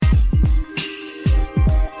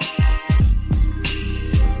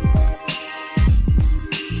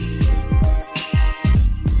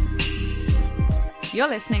You're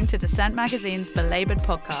listening to Dissent Magazine's Belabored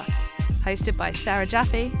podcast, hosted by Sarah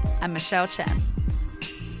Jaffe and Michelle Chen.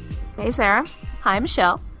 Hey, Sarah. Hi,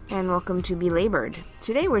 Michelle. And welcome to Belabored.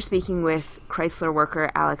 Today we're speaking with Chrysler worker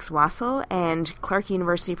Alex Wassel and Clark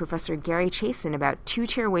University professor Gary Chasen about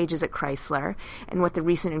two-tier wages at Chrysler and what the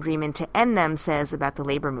recent agreement to end them says about the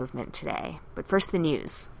labor movement today. But first, the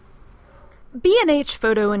news. B&H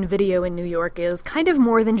Photo and Video in New York is kind of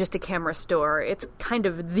more than just a camera store. It's kind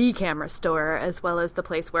of the camera store, as well as the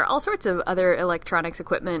place where all sorts of other electronics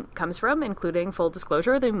equipment comes from, including, full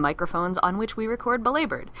disclosure, the microphones on which we record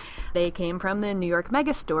Belabored. They came from the New York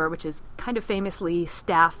Megastore, which is kind of famously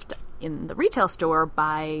staffed in the retail store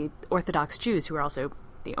by Orthodox Jews, who are also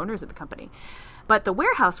the owners of the company. But the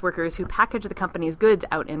warehouse workers who package the company's goods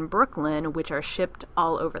out in Brooklyn, which are shipped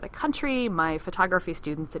all over the country, my photography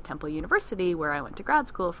students at Temple University, where I went to grad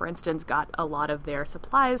school, for instance, got a lot of their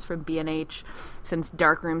supplies from B&H, since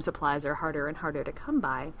darkroom supplies are harder and harder to come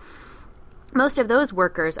by. Most of those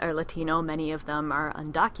workers are Latino, many of them are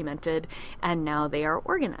undocumented, and now they are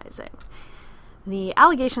organizing. The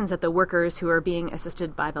allegations that the workers who are being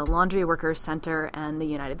assisted by the Laundry Workers Center and the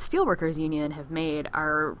United Steelworkers Union have made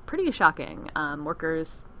are pretty shocking.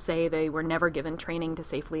 Workers say they were never given training to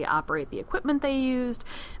safely operate the equipment they used.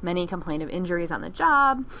 Many complain of injuries on the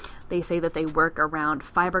job. They say that they work around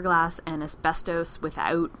fiberglass and asbestos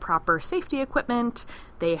without proper safety equipment.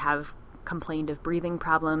 They have complained of breathing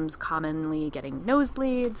problems, commonly getting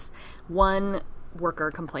nosebleeds. One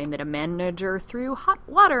worker complained that a manager threw hot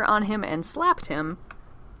water on him and slapped him.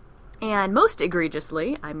 And most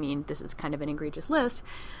egregiously, I mean, this is kind of an egregious list,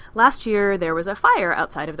 last year there was a fire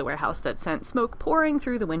outside of the warehouse that sent smoke pouring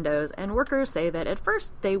through the windows, and workers say that at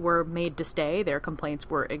first they were made to stay, their complaints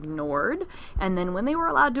were ignored, and then when they were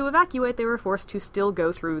allowed to evacuate, they were forced to still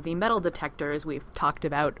go through the metal detectors. We've talked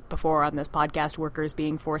about before on this podcast workers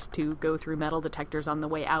being forced to go through metal detectors on the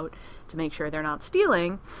way out to make sure they're not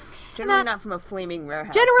stealing. Generally not from a flaming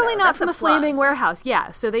warehouse. Generally not from a flaming warehouse,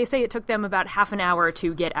 yeah. So they say it took them about half an hour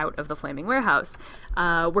to get out of the flaming warehouse.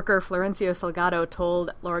 Worker Florencio Salgado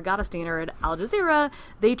told Laura Gottesdiener at Al Jazeera,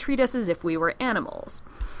 "They treat us as if we were animals."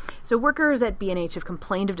 So workers at B&H have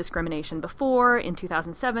complained of discrimination before. In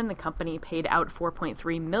 2007, the company paid out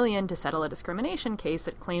 $4.3 million to settle a discrimination case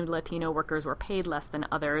that claimed Latino workers were paid less than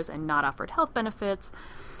others and not offered health benefits.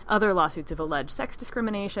 Other lawsuits have alleged sex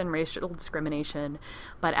discrimination, racial discrimination,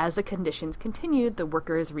 but as the conditions continued, the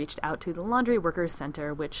workers reached out to the Laundry Workers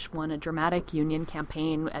Center, which won a dramatic union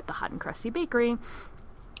campaign at the Hot and Crusty Bakery,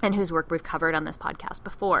 and whose work we've covered on this podcast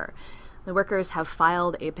before. The workers have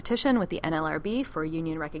filed a petition with the NLRB for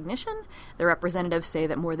union recognition. The representatives say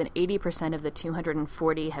that more than 80% of the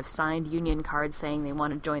 240 have signed union cards saying they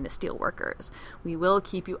want to join the steel workers. We will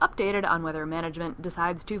keep you updated on whether management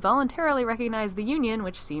decides to voluntarily recognize the union,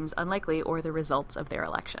 which seems unlikely, or the results of their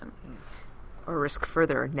election. Or risk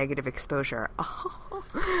further negative exposure. Oh.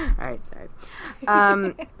 All right,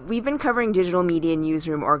 sorry. We've been covering digital media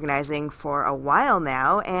newsroom organizing for a while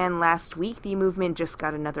now, and last week the movement just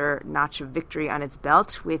got another notch of victory on its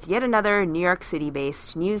belt with yet another New York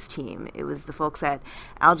City-based news team. It was the folks at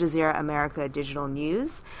Al Jazeera America Digital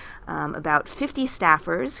News, about 50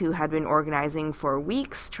 staffers who had been organizing for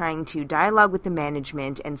weeks, trying to dialogue with the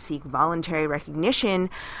management and seek voluntary recognition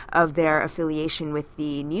of their affiliation with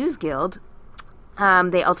the News Guild.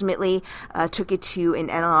 They ultimately took it to an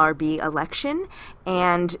NLRB election,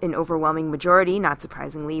 and an overwhelming majority, not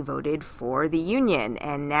surprisingly, voted for the union.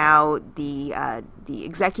 And now the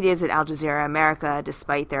executives at Al Jazeera America,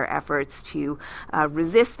 despite their efforts to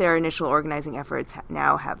resist their initial organizing efforts,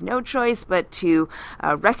 now have no choice but to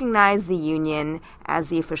recognize the union as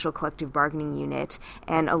the official collective bargaining unit.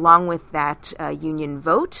 And along with that union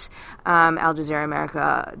vote, Al Jazeera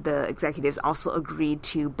America, the executives also agreed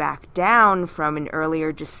to back down from an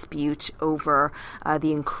earlier dispute over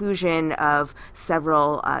the inclusion of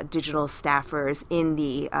several digital staffers in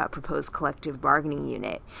the proposed collective bargaining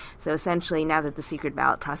unit. So essentially, now that the secret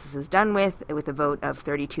ballot process is done with a vote of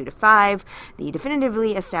 32-5, the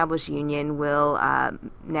definitively established union will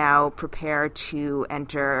now prepare to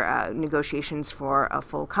enter negotiations for a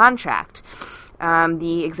full contract.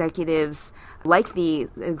 The executives, like the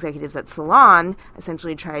executives at Salon,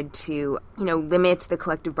 essentially tried to, limit the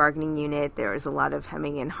collective bargaining unit. There was a lot of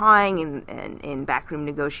hemming and hawing in backroom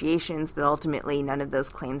negotiations, but ultimately none of those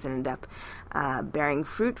claims ended up bearing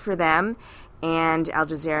fruit for them. And Al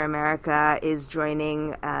Jazeera America is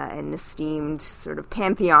joining an esteemed sort of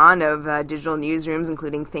pantheon of digital newsrooms,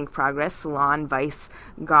 including Think Progress, Salon, Vice,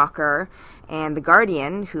 Gawker, and The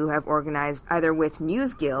Guardian, who have organized either with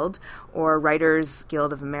News Guild or Writers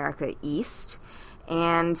Guild of America East.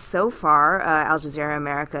 And so far, Al Jazeera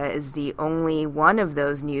America is the only one of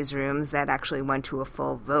those newsrooms that actually went to a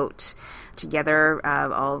full vote. Together,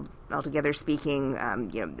 altogether speaking,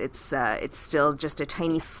 it's still just a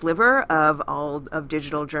tiny sliver of all of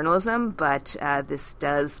digital journalism, but this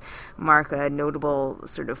does mark a notable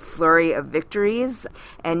sort of flurry of victories.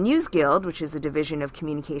 And News Guild, which is a division of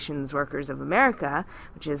Communications Workers of America,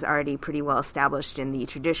 which is already pretty well established in the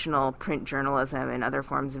traditional print journalism and other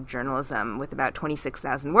forms of journalism, with about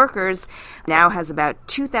 26,000 workers, now has about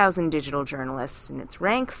 2,000 digital journalists in its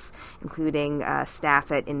ranks, including staff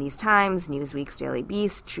at In These Times, Newsweek's Daily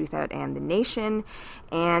Beast, Truth Out, and The Nation,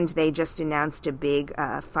 and they just announced a big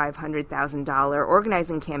 $500,000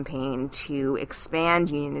 organizing campaign to expand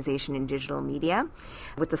unionization in digital media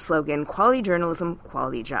with the slogan, "Quality Journalism,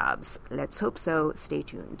 Quality Jobs." Let's hope so. Stay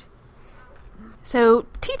tuned. So,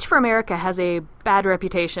 Teach for America has a bad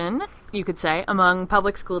reputation, you could say, among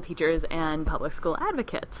public school teachers and public school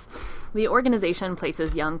advocates. The organization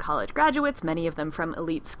places young college graduates, many of them from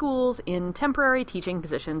elite schools, in temporary teaching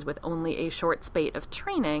positions with only a short spate of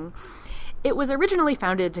training. It was originally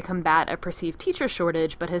founded to combat a perceived teacher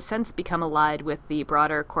shortage, but has since become allied with the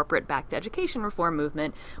broader corporate-backed education reform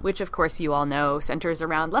movement, which, of course, you all know, centers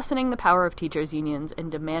around lessening the power of teachers' unions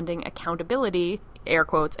and demanding accountability, air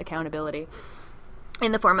quotes, accountability,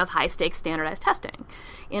 in the form of high-stakes standardized testing.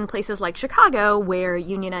 In places like Chicago, where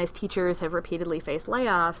unionized teachers have repeatedly faced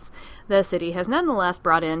layoffs, the city has nonetheless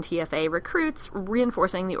brought in TFA recruits,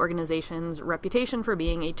 reinforcing the organization's reputation for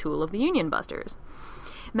being a tool of the union busters.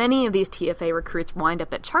 Many of these TFA recruits wind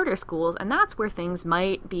up at charter schools, and that's where things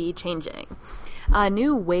might be changing. A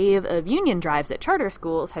new wave of union drives at charter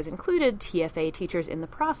schools has included TFA teachers in the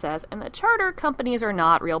process, and the charter companies are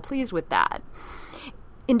not real pleased with that.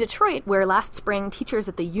 In Detroit, where last spring teachers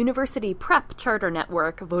at the University Prep Charter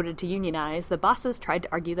Network voted to unionize, the bosses tried to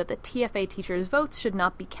argue that the TFA teachers' votes should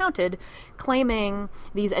not be counted, claiming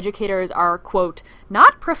these educators are, quote,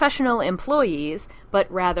 not professional employees, but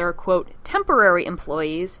rather, quote, temporary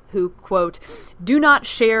employees who, quote, do not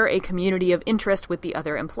share a community of interest with the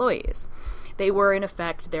other employees. They were, in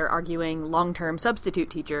effect, they're arguing long-term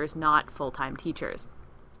substitute teachers, not full-time teachers.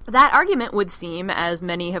 That argument would seem, as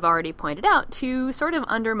many have already pointed out, to sort of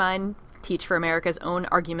undermine Teach for America's own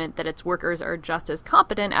argument that its workers are just as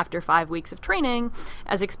competent after 5 weeks of training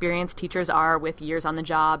as experienced teachers are with years on the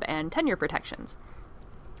job and tenure protections.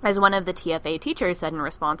 As one of the TFA teachers said in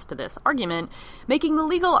response to this argument, making the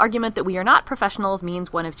legal argument that we are not professionals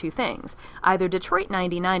means one of two things. Either Detroit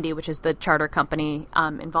 9090, which is the charter company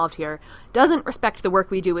involved here, doesn't respect the work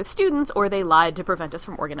we do with students, or they lied to prevent us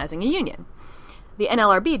from organizing a union. The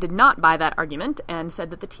NLRB did not buy that argument and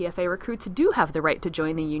said that the TFA recruits do have the right to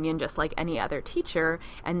join the union just like any other teacher,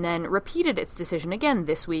 and then repeated its decision again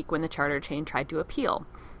this week when the charter chain tried to appeal.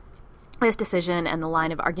 This decision and the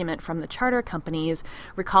line of argument from the charter companies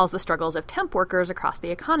recalls the struggles of temp workers across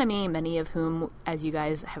the economy, many of whom, as you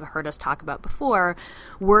guys have heard us talk about before,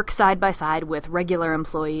 work side by side with regular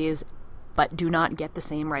employees but do not get the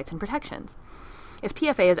same rights and protections. If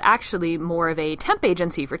TFA is actually more of a temp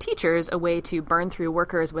agency for teachers, a way to burn through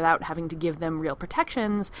workers without having to give them real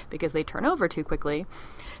protections because they turn over too quickly,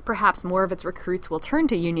 perhaps more of its recruits will turn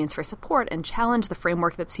to unions for support and challenge the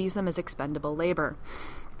framework that sees them as expendable labor.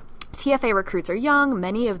 TFA recruits are young.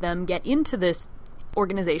 Many of them get into this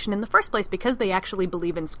organization in the first place because they actually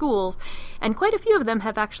believe in schools, and quite a few of them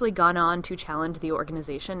have actually gone on to challenge the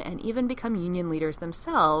organization and even become union leaders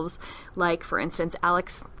themselves, like, for instance,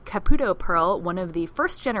 Alex Caputo-Pearl, one of the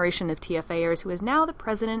first generation of TFAers who is now the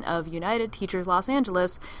president of United Teachers Los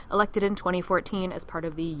Angeles, elected in 2014 as part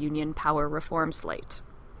of the union power reform slate.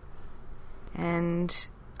 And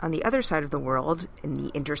on the other side of the world, in the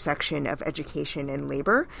intersection of education and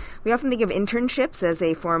labor, we often think of internships as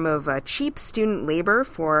a form of cheap student labor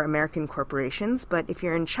for American corporations. But if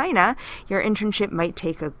you're in China, your internship might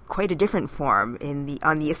take quite a different form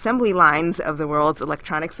on the assembly lines of the world's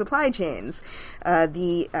electronic supply chains.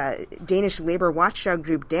 The Danish labor watchdog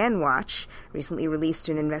group Danwatch recently released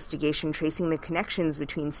an investigation tracing the connections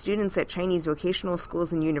between students at Chinese vocational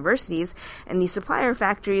schools and universities and the supplier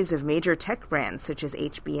factories of major tech brands such as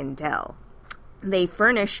HP and Dell. They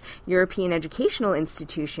furnish European educational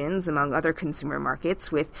institutions, among other consumer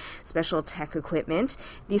markets, with special tech equipment.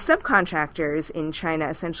 These subcontractors in China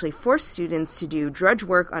essentially force students to do drudge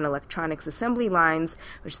work on electronics assembly lines,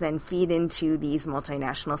 which then feed into these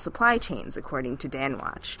multinational supply chains, according to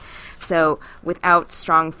Danwatch. So without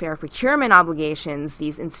strong fair procurement obligations,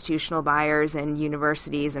 these institutional buyers and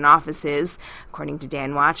universities and offices, according to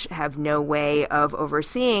Danwatch, have no way of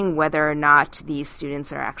overseeing whether or not these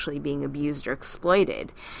students are actually being abused or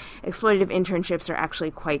exploited. Exploitative internships are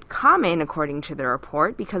actually quite common, according to the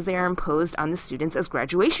report, because they are imposed on the students as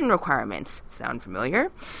graduation requirements. Sound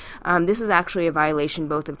familiar? This is actually a violation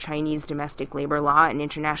both of Chinese domestic labor law and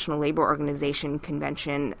International Labor Organization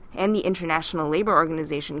Convention and the International Labor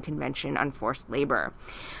Organization Convention on Forced Labor.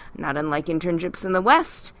 Not unlike internships in the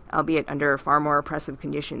West, albeit under far more oppressive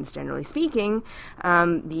conditions, generally speaking,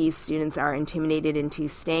 these students are intimidated into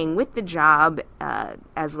staying with the job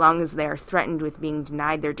as long as they are threatened with being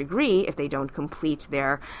denied their degree if they don't complete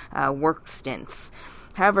their work stints.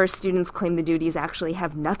 However, students claim the duties actually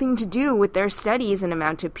have nothing to do with their studies and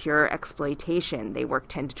amount to pure exploitation. They work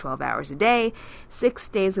 10 to 12 hours a day, 6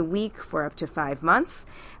 days a week for up to 5 months.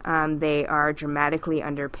 They are dramatically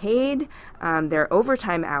underpaid. Their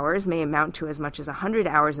overtime hours may amount to as much as 100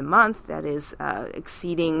 hours a month, that is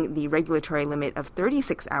exceeding the regulatory limit of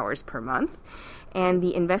 36 hours per month. And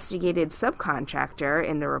the investigated subcontractor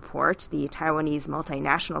in the report, the Taiwanese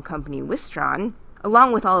multinational company Wistron,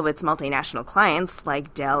 along with all of its multinational clients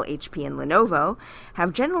like Dell, HP, and Lenovo,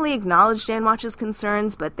 have generally acknowledged Danwatch's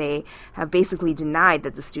concerns, but they have basically denied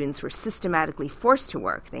that the students were systematically forced to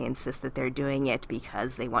work. They insist that they're doing it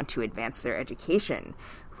because they want to advance their education.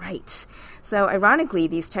 Right. So, ironically,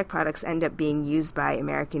 these tech products end up being used by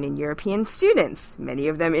American and European students, many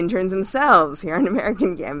of them interns themselves here on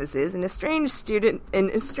American campuses, in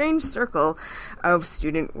a strange circle of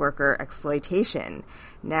student worker exploitation.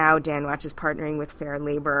 Now, Danwatch is partnering with fair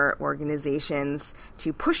labor organizations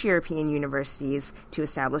to push European universities to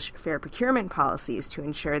establish fair procurement policies to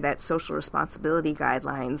ensure that social responsibility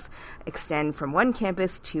guidelines extend from one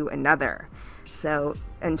campus to another. So,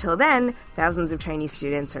 until then, thousands of Chinese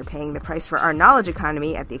students are paying the price for our knowledge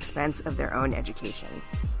economy at the expense of their own education.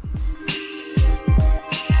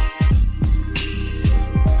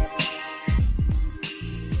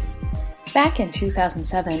 Back in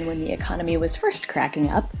 2007, when the economy was first cracking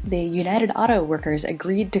up, the United Auto Workers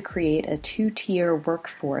agreed to create a two-tier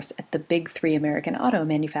workforce at the big three American auto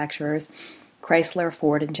manufacturers, Chrysler,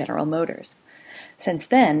 Ford, and General Motors. Since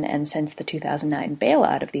then, and since the 2009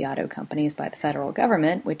 bailout of the auto companies by the federal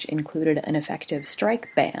government, which included an effective strike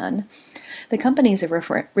ban, the companies have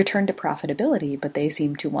returned to profitability, but they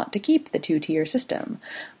seem to want to keep the two-tier system.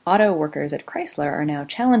 Auto workers at Chrysler are now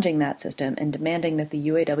challenging that system and demanding that the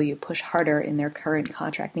UAW push harder in their current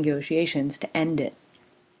contract negotiations to end it.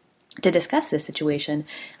 To discuss this situation,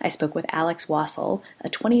 I spoke with Alex Wassel, a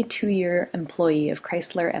 22-year employee of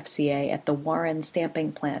Chrysler FCA at the Warren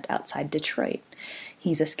stamping plant outside Detroit.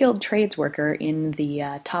 He's a skilled trades worker in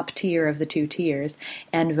the top tier of the two tiers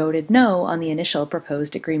and voted no on the initial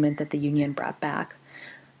proposed agreement that the union brought back,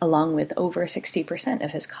 along with over 60%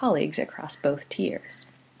 of his colleagues across both tiers.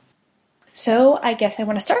 So I guess I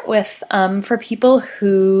want to start with, for people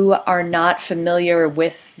who are not familiar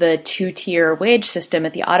with the two-tier wage system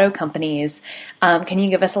at the auto companies, can you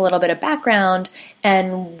give us a little bit of background,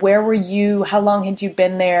 and where were you, how long had you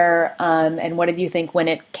been there, and what did you think when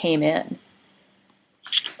it came in?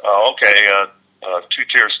 Okay.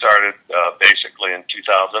 Two-tier started basically in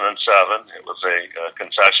 2007. It was a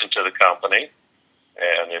concession to the company,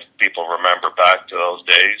 and if people remember back to those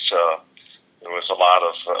days, there was a lot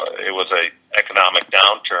of, it was a economic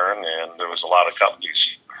downturn, and there was a lot of companies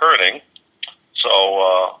hurting.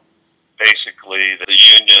 So basically, the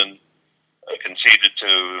union conceded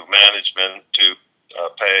to management to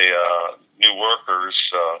pay new workers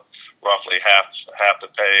roughly half the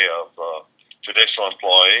pay of a traditional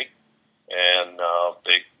employee, and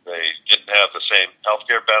they didn't have the same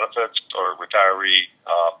healthcare benefits or retiree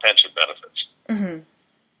pension benefits. Mm-hmm.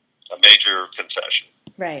 A major concession.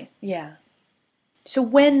 Right. Yeah. So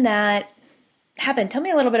when that happened, tell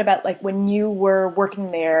me a little bit about like when you were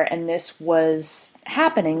working there and this was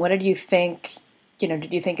happening. What did you think?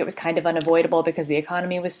 Did you think it was kind of unavoidable because the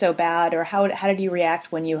economy was so bad, or how did you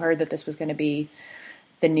react when you heard that this was going to be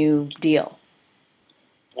the new deal?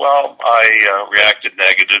 Well, I reacted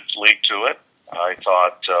negatively to it. I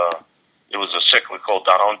thought it was a cyclical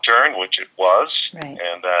downturn, which it was, right,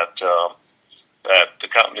 and that the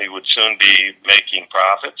company would soon be making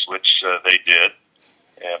profits, which they did.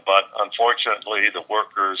 But unfortunately, the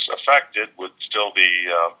workers affected would still be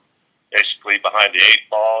basically behind the eight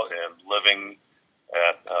ball and living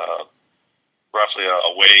at roughly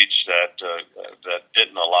a wage that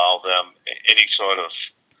didn't allow them any sort of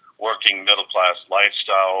working middle-class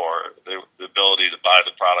lifestyle or the ability to buy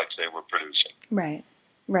the products they were producing.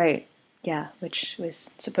 Right. Yeah, which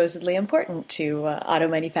was supposedly important to auto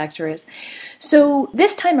manufacturers. So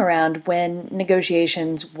this time around, when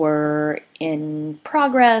negotiations were in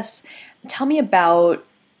progress, tell me about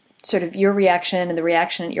sort of your reaction and the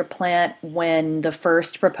reaction at your plant when the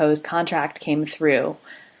first proposed contract came through?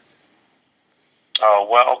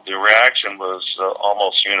 Well, the reaction was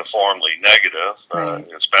almost uniformly negative, Right.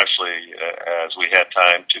 especially as we had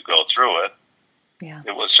time to go through it. Yeah.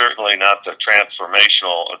 It was certainly not the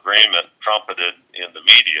transformational agreement trumpeted in the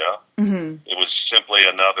media. Mm-hmm. It was simply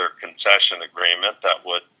another concession agreement that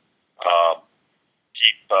would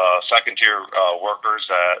keep second-tier workers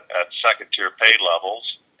at second-tier pay levels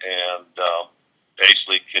and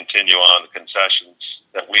basically continue on the concessions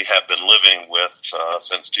that we have been living with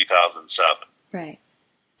since 2007. Right.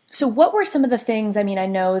 So what were some of the things, I mean, I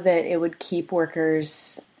know that it would keep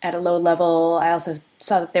workers at a low level. I also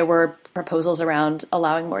saw that there were proposals around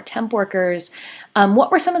allowing more temp workers. What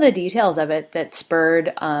were some of the details of it that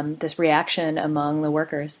spurred this reaction among the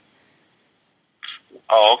workers?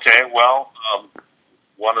 Oh, okay. Well,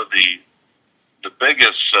 one of the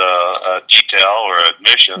biggest detail or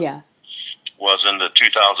admission Yeah. was in the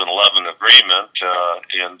 2011 agreement.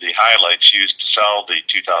 In the highlights used to sell the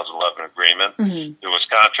 2011 agreement, Mm-hmm. there was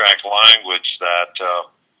contract language that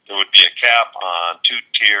there would be a cap on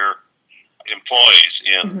two-tier employees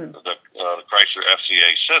in Mm-hmm. the Chrysler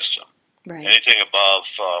FCA system. Right. Anything above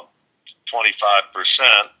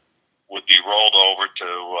 25% would be rolled over to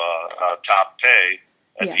top pay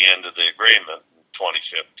at Yeah. the end of the agreement in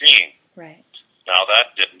 2015. Right. Now,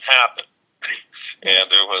 that didn't happen.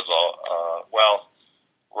 And there was,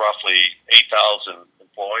 roughly 8,000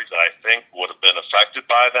 employees, I think, would have been affected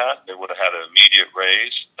by that. They would have had an immediate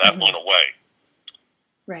raise. That Mm-hmm. went away.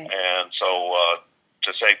 Right. And so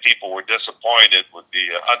to say people were disappointed would be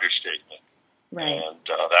an understatement. Right. And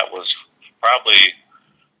that was probably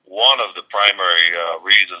one of the primary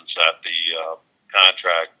reasons that the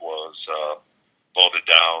contract was voted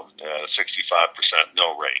down at a 65%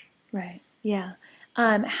 no rate. Right. Yeah.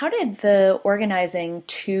 How did the organizing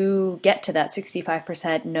to get to that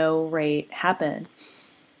 65% no rate happen?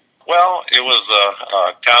 Well, it was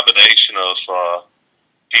a combination of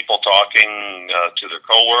people talking to their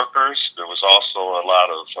coworkers. There was also a lot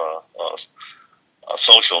of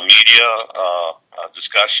social media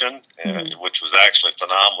discussion, which was actually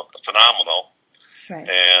phenomenal. Right.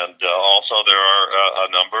 And also there are a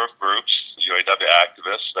number of groups, UAW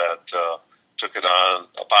activists, that took it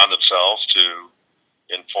upon themselves to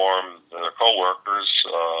inform their coworkers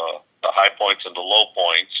the high points and the low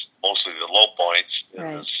points, mostly the low points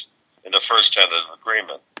Right. in the first tentative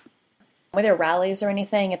agreement. Were there rallies or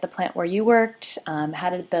anything at the plant where you worked? How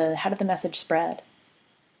did the message spread?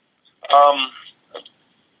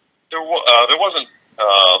 There wasn't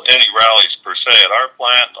any rallies per se at our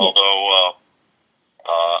plant, although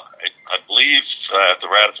I believe at the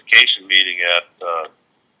ratification meeting at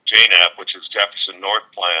JNAP, which is Jefferson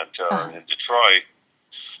North Plant in Detroit,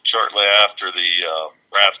 shortly after the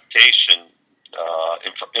ratification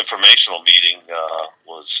informational meeting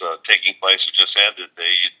was taking place, it just ended.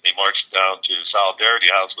 They marched down to Solidarity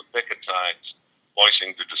House with picket signs,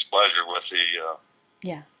 voicing their displeasure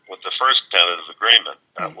with the first tentative agreement.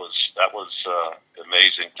 That was an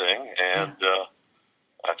amazing thing, and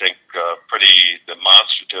I think pretty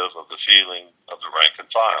demonstrative of the feeling of the rank and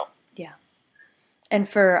file. Yeah. And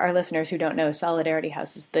for our listeners who don't know, Solidarity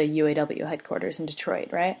House is the UAW headquarters in Detroit,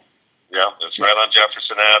 right? Yeah, it's right on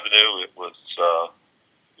Jefferson Avenue. It was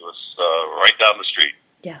right down the street.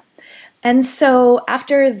 Yeah. And so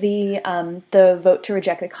after the vote to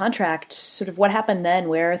reject the contract, sort of what happened then?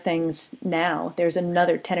 Where are things now? There's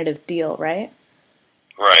another tentative deal, right?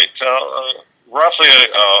 Right. Roughly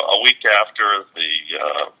a week after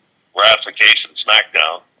the ratification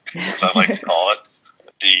smackdown, as I like to call it,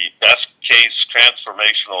 the best case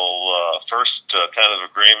transformational first tentative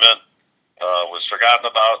agreement was forgotten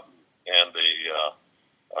about, and the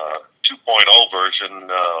 2.0 version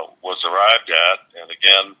was arrived at, and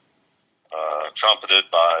again trumpeted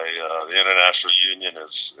by the International Union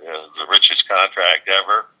as the richest contract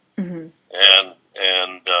ever,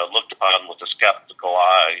 and looked upon with a skeptical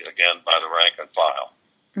eye again by the rank and file.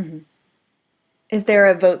 Mm-hmm. Is there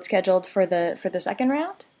a vote scheduled for the second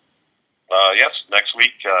round? Yes, next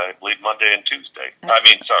week, I believe Monday and Tuesday.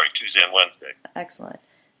 Excellent. Tuesday and Wednesday. Excellent.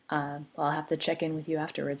 Well, I'll have to check in with you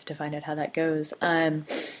afterwards to find out how that goes.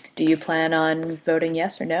 Do you plan on voting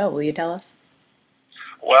yes or no? Will you tell us?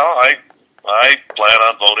 Well, I plan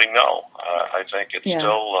on voting no. I think it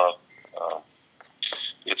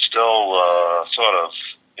still sort of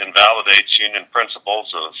invalidates union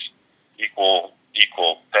principles of equal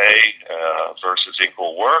pay versus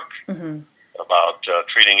equal work, about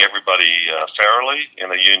treating everybody fairly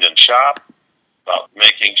in a union shop, about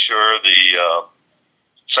making sure the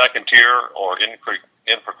second tier or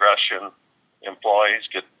in progression employees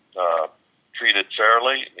get treated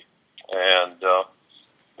fairly, and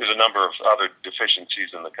there's a number of other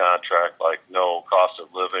deficiencies in the contract, like no cost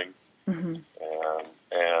of living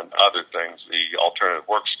and other things. The alternative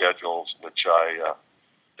work schedules, which I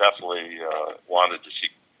definitely wanted to see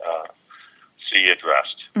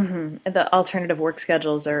addressed. Mm-hmm. The alternative work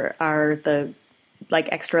schedules are the like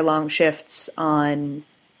extra long shifts on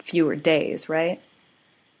fewer days, right?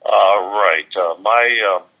 Right.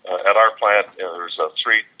 At our plant, there's a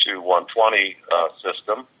 3-to-120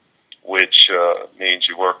 system, which means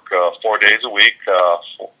you work 4 days a week,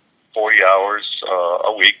 40 hours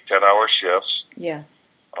a week, 10-hour shifts. Yeah.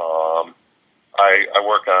 I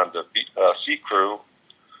work on the C crew,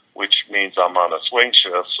 which means I'm on a swing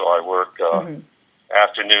shift, so I work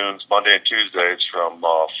afternoons, Monday and Tuesdays, from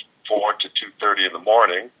 4 to 2:30 in the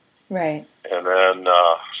morning. Right. And then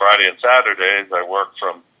Friday and Saturdays, I work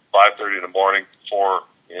from 5:30 in the morning to 4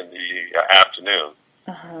 in the afternoon.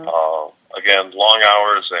 Again, long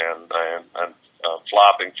hours and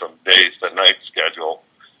flopping from days to night schedule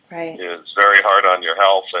is very hard on your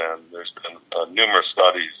health, and there's been numerous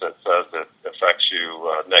studies that says it affects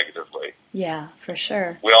you negatively. Yeah, for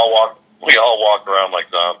sure. We all walk around like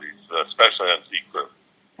zombies, especially on C crew.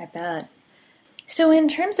 I bet. So in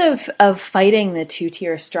terms of fighting the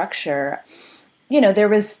two-tier structure, there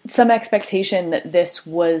was some expectation that this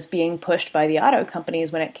was being pushed by the auto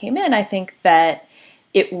companies when it came in. I think that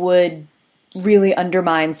it would really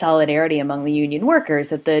undermine solidarity among the union workers,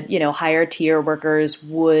 that the, higher tier workers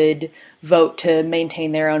would vote to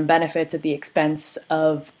maintain their own benefits at the expense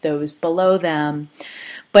of those below them.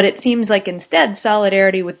 But it seems like instead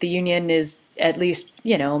solidarity with the union is at least,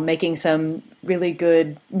 making some really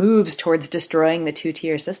good moves towards destroying the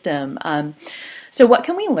two-tier system. So what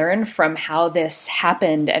can we learn from how this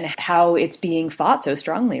happened and how it's being fought so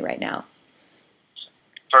strongly right now?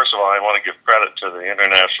 First of all, I want to give credit to the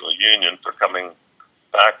International Union for coming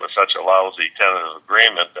back with such a lousy tentative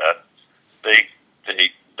agreement that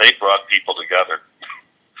they brought people together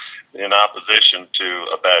in opposition to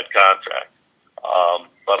a bad contract.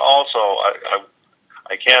 But also,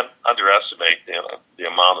 I can't underestimate the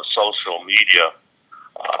amount of social media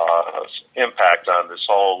impact on this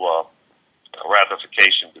whole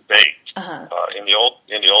ratification debate. In the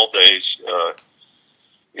old days,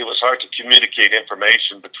 it was hard to communicate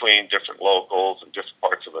information between different locals and different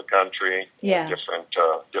parts of the country,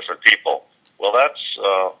 different people. Well,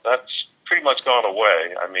 that's pretty much gone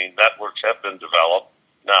away. I mean, networks have been developed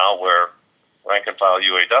now where rank and file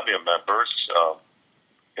UAW members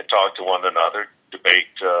can talk to one another, debate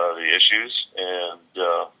the issues, and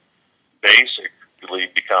basically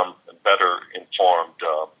become better informed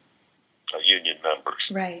union members.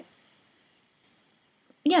 Right.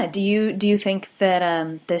 Yeah. Do you think that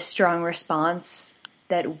this strong response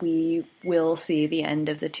that we will see the end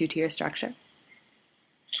of the two-tier structure?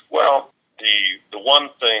 Well, the one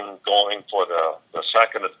thing going for the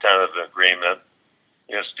second tentative agreement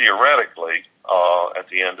is theoretically at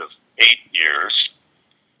the end of 8 years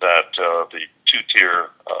that the two-tier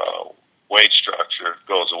wage structure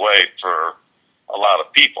goes away for a lot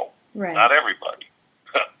of people. Right. Not everybody,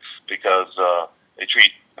 because they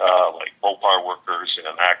treat like Mopar workers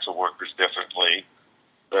and axle workers differently.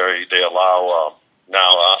 They allow now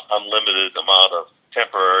unlimited amount of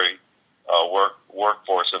temporary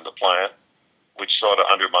workforce in the plant, which sort of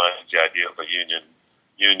undermines the idea of a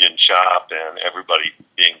union shop and everybody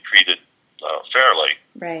being treated fairly.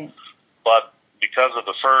 Right. But because of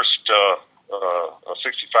the first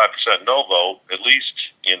 65% no vote, at least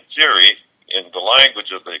in theory, in the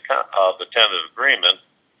language of the tentative agreement,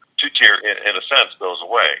 two-tier, in a sense, goes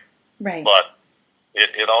away. Right. But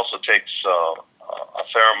it also takes a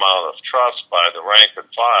fair amount of trust by the rank and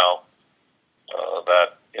file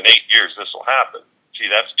that in 8 years this will happen. See,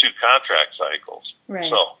 that's 2 contract cycles. Right.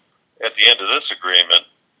 So at the end of this agreement,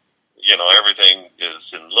 everything is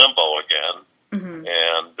in limbo again. Mm-hmm.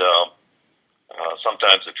 And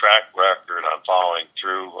sometimes the track record on following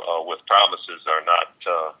through with promises are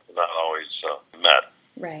not always met.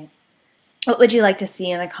 Right. What would you like to see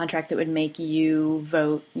in the contract that would make you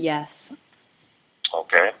vote yes?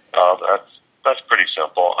 Okay, that's pretty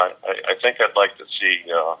simple. I think I'd like to see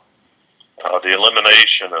the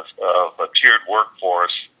elimination of a tiered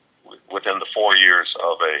workforce within the 4 years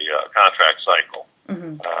of a contract cycle.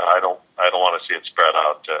 Mm-hmm. I don't want to see it spread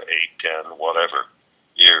out to 8, 10, whatever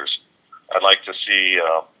years. I'd like to see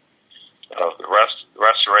the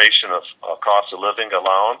restoration of cost of living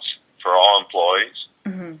allowance for all employees.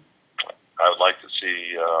 Mm-hmm. I would like to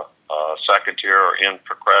see second tier or in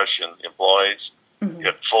progression employees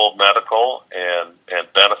get full medical and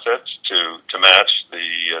benefits to match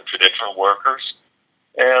the traditional workers.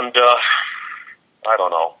 And I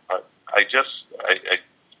don't know. I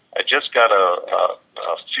just got a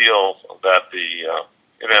feel that the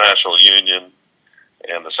International Union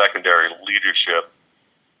and the secondary leadership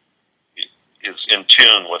is in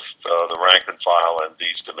tune with the rank and file and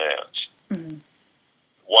these demands. Mm-hmm.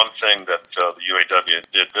 One thing that the UAW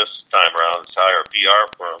did this time around is hire a PR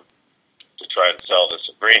firm to try to sell this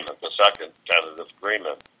agreement, the second tentative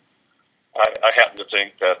agreement. I happen to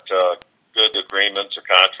think that good agreements or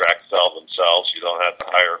contracts sell themselves. You don't have to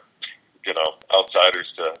hire, outsiders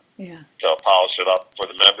to polish it up for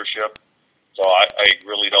the membership. So I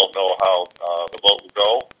really don't know how the vote will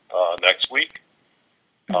go next week.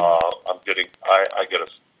 I get a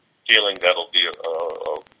feeling that'll be a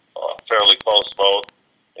fairly close vote,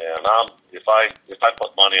 and if I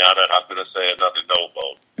put money on it, I'm going to say another no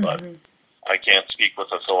vote. But I can't speak with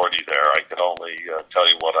authority there. I can only tell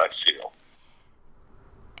you what I feel.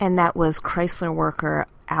 And that was Chrysler worker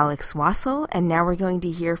Alex Wassel, and now we're going to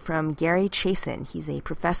hear from Gary Chasin. He's a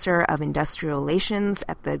professor of industrial relations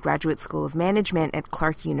at the Graduate School of Management at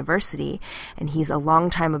Clark University, and he's a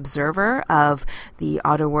longtime observer of the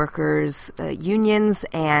auto workers' unions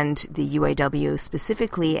and the UAW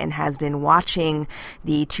specifically, and has been watching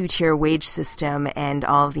the two-tier wage system and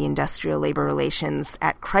all of the industrial labor relations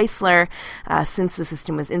at Chrysler since the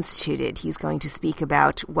system was instituted. He's going to speak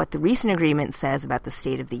about what the recent agreement says about the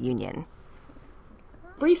state of the union.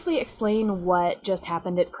 Briefly explain what just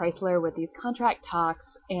happened at Chrysler with these contract talks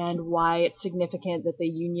and why it's significant that the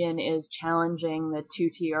union is challenging the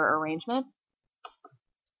two-tier arrangement?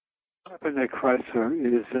 What happened at Chrysler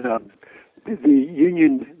is the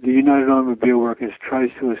union, the United Automobile Workers, tries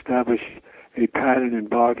to establish a pattern in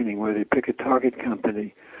bargaining where they pick a target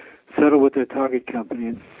company, settle with their target company,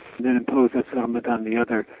 and then impose that settlement on the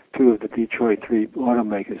other two of the Detroit three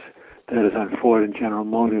automakers, that is on Ford and General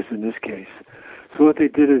Motors in this case. So what they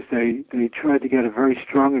did is they tried to get a very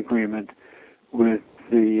strong agreement with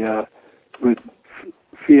with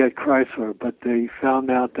Fiat Chrysler, but they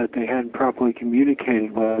found out that they hadn't properly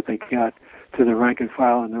communicated what they got to the rank and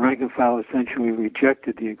file, and the rank and file essentially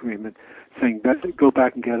rejected the agreement, saying, go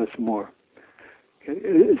back and get us more.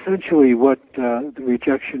 Essentially what the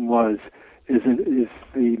rejection was is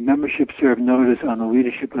the membership served notice on the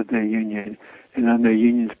leadership of their union and on their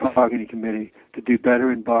union's bargaining committee to do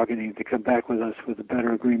better in bargaining, to come back with us with a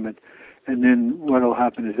better agreement. And then what will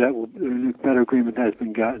happen is that a better agreement has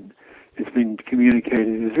been gotten. It's been communicated.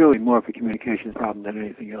 It's really more of a communication problem than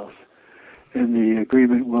anything else. And the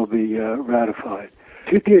agreement will be ratified.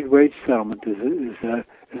 Two-tiered wage settlement is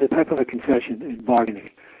a type of a concession in bargaining.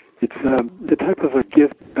 It's the type of a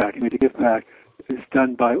give back. The give back is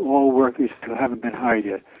done by all workers who haven't been hired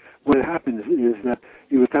yet. What happens is that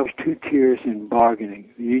you establish two tiers in bargaining.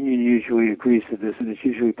 The union usually agrees to this, and it's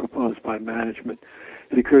usually proposed by management.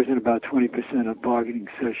 It occurs in about 20% of bargaining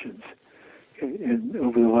sessions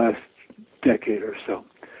over the last decade or so.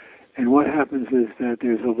 And what happens is that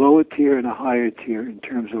there's a lower tier and a higher tier in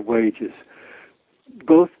terms of wages.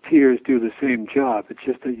 Both tiers do the same job. It's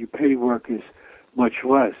just that you pay workers much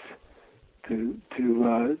less to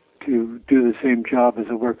do the same job as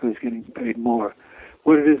a worker who's getting paid more.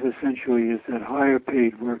 What it is essentially is that higher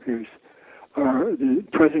paid workers are the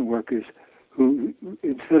present workers who,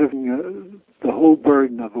 instead of the whole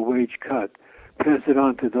burden of a wage cut, pass it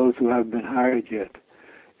on to those who haven't been hired yet.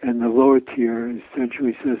 And the lower tier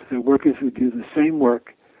essentially says that workers who do the same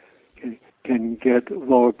work can get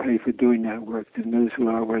lower pay for doing that work than those who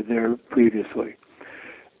were there previously.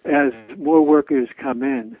 As more workers come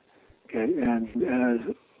in, and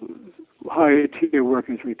as higher tier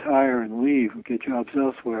workers retire and leave and get jobs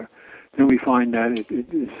elsewhere, then we find that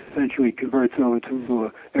it essentially converts over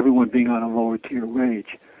to everyone being on a lower tier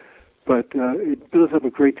wage. But it builds up a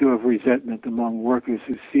great deal of resentment among workers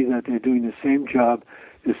who see that they're doing the same job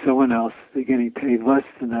as someone else. They're getting paid less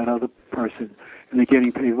than that other person, and they're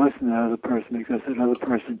getting paid less than that other person because that other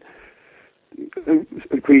person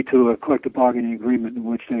agreed to a collective bargaining agreement in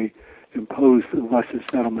which they imposed a lesser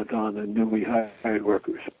settlement on the newly hired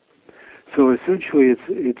workers. So essentially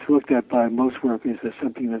it's looked at by most workers as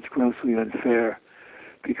something that's grossly unfair,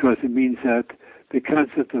 because it means that the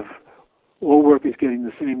concept of all workers getting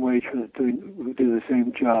the same wage who do the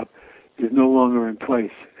same job is no longer in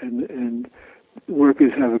place, and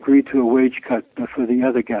workers have agreed to a wage cut, but for the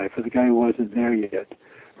other guy, for the guy who wasn't there yet,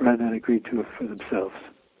 rather than agreed to it for themselves.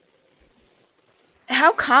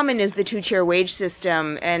 How common is the two-tier wage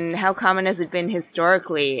system, and how common has it been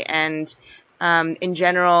historically? And in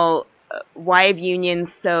general, why have unions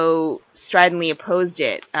so stridently opposed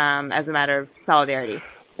it as a matter of solidarity?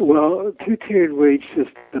 Well, two-tiered wage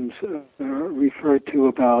systems are referred to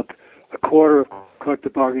about a quarter of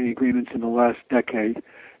collective bargaining agreements in the last decade.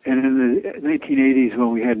 And in the 1980s,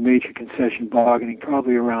 when we had major concession bargaining,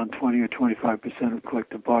 probably around 20 or 25% of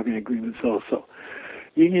collective bargaining agreements also.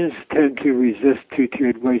 Unions tend to resist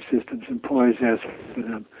two-tiered wage systems. Employers ask for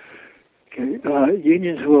them. Okay.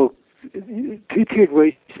 Two-tiered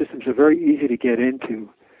wage systems are very easy to get into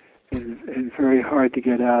and very hard to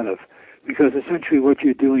get out of, because essentially what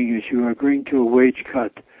you're doing is you are agreeing to a wage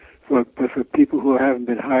cut for people who haven't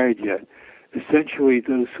been hired yet. Essentially,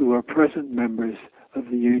 those who are present members of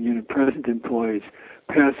the union and present employees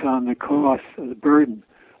pass on the cost or the burden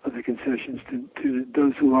of the concessions to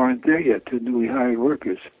those who aren't there yet, to newly hired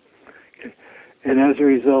workers. Okay. And as a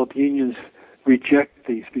result, unions reject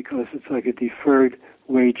these because it's like a deferred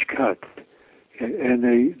wage cut. Okay. And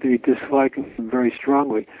they dislike them very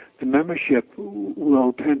strongly. The membership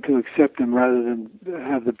will tend to accept them rather than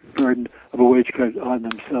have the burden of a wage cut on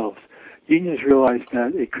themselves. Unions realize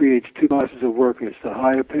that it creates two classes of workers, the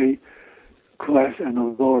higher paid class and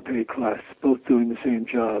the lower paid class, both doing the same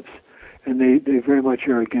jobs. And they very much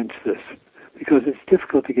are against this because it's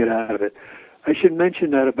difficult to get out of it. I should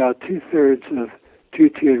mention that about two-thirds of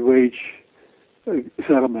two-tiered wage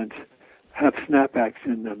settlements have snapbacks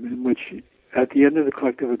in them, in which at the end of the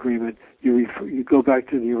collective agreement, you go back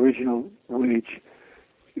to the original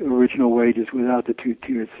wages without the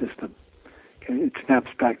two-tiered system. Okay, it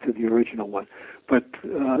snaps back to the original one. But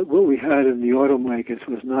what we had in the automakers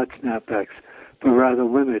was not snapbacks, but rather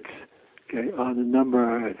limits. Okay, on the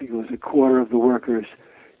number, I think it was a quarter of the workers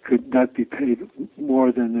could not be paid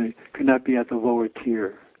more than could not be at the lower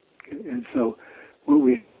tier. Okay, and so what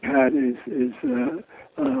we had is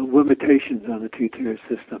limitations on the two-tier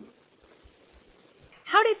system.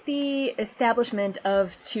 How did the establishment of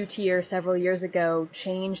two-tier several years ago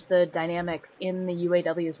change the dynamics in the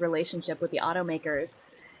UAW's relationship with the automakers?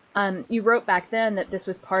 You wrote back then that this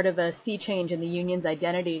was part of a sea change in the union's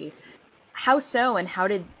identity. How so, and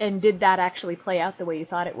did that actually play out the way you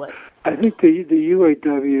thought it would? I think the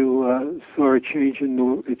UAW saw a change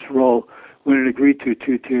in its role when it agreed to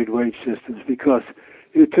two-tiered wage systems, because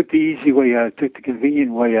it took the easy way out, it took the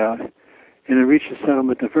convenient way out, and it reached a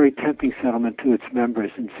settlement, a very tempting settlement to its members,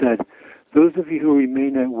 and said, those of you who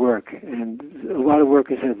remain at work, and a lot of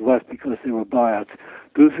workers had left because there were buyouts,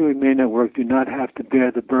 those who remain at work do not have to bear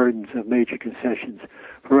the burdens of major concessions,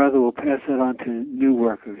 but rather will pass that on to new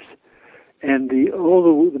workers. And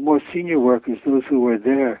all the more senior workers, those who were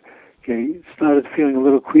there, okay, started feeling a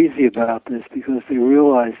little queasy about this because they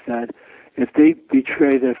realized that if they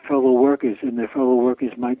betray their fellow workers, and their fellow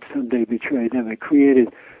workers might someday betray them, it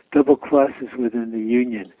created double classes within the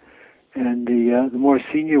union. And the more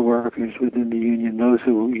senior workers within the union, those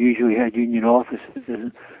who usually had union offices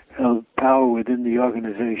and held power within the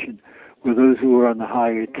organization, were those who were on the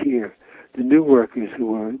higher tier. The new workers who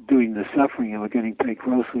were doing the suffering and were getting paid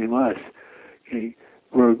grossly less, okay,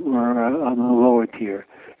 were on the lower tier.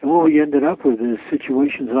 And what we ended up with is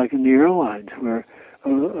situations like in the airlines where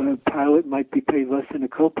a pilot might be paid less than a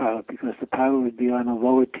co-pilot because the pilot would be on a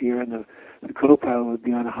lower tier and the co-pilot would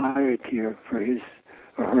be on a higher tier for his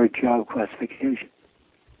or her job classification.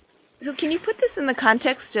 So can you put this in the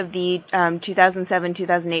context of the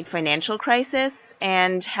 2007-2008 financial crisis?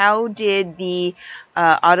 And how did the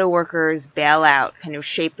auto workers' bailout kind of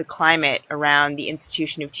shape the climate around the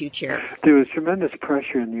institution of two-tier? There was tremendous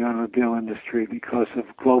pressure in the automobile industry because of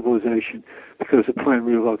globalization, because of plant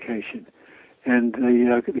relocation. And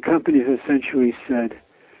the companies essentially said,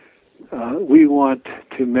 we want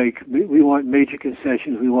major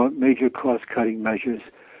concessions, we want major cost-cutting measures.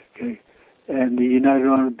 Okay, and the United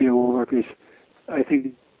Automobile Workers, I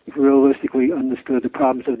think, realistically understood the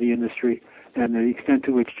problems of the industry and the extent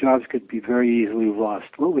to which jobs could be very easily lost.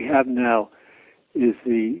 What we have now is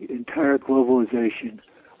the entire globalization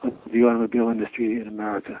of the automobile industry in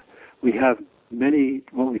America. We have many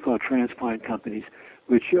what we call transplant companies,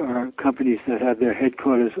 which are companies that have their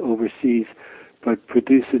headquarters overseas but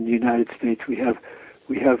produce in the United States. We have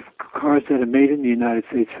cars that are made in the United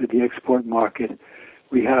States for the export market.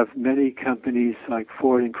 We have many companies like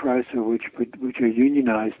Ford and Chrysler which are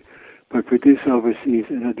unionized but produce overseas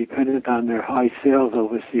and are dependent on their high sales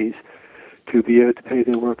overseas to be able to pay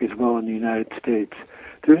their workers well in the United States.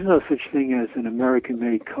 There is no such thing as an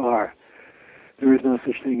American-made car. There is no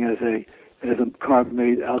such thing as a car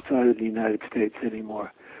made outside of the United States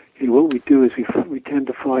anymore. And what we do is we tend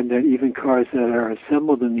to find that even cars that are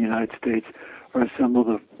assembled in the United States are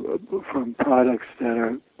assembled from products that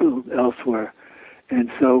are built elsewhere. And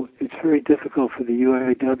so it's very difficult for the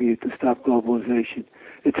UAW to stop globalization.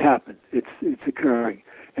 It's happened. It's occurring.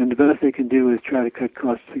 And the best they can do is try to cut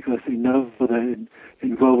costs because they know that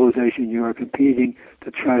in globalization you are competing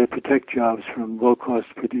to try to protect jobs from low-cost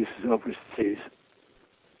producers overseas.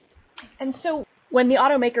 And so when the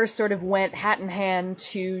automakers sort of went hat in hand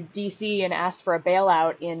to D.C. and asked for a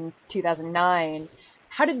bailout in 2009,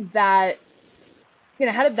 how did that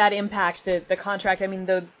impact the contract? I mean,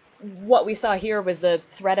 what we saw here was the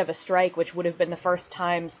threat of a strike, which would have been the first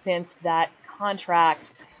time since that contract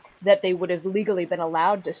that they would have legally been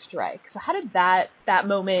allowed to strike. So how did that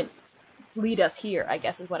moment lead us here, I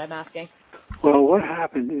guess is what I'm asking. Well, what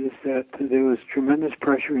happened is that there was tremendous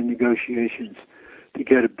pressure in negotiations to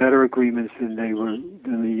get better agreements than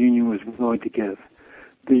the union was willing to give.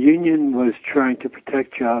 The union was trying to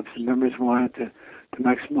protect jobs, and members wanted to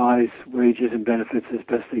maximize wages and benefits as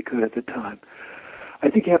best they could at the time. I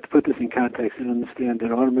think you have to put this in context and understand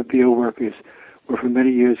that automobile workers were for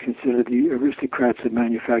many years considered the aristocrats of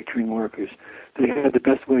manufacturing workers. They had the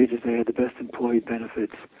best wages, they had the best employee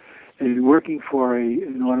benefits. And working for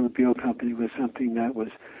an automobile company was something that was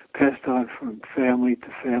passed on from family to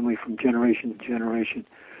family, from generation to generation.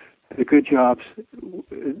 The good jobs,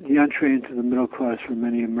 the entree into the middle class for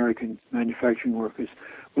many American manufacturing workers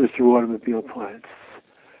was through automobile plants.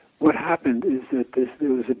 What happened is that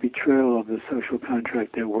there was a betrayal of the social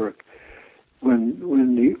contract at work. When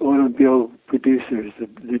the automobile producers,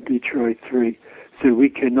 the Detroit Three, said we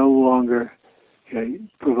can no longer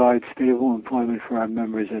provide stable employment for our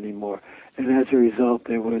members anymore, and as a result,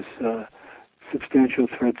 there was substantial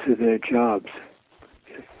threat to their jobs.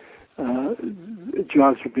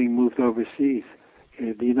 Jobs were being moved overseas.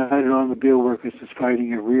 The United Automobile Workers was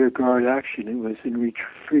fighting a rear guard action. It was in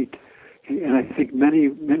retreat. And I think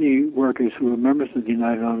many workers who are members of the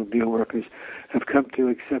United Automobile Workers have come to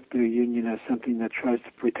accept their union as something that tries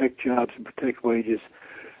to protect jobs and protect wages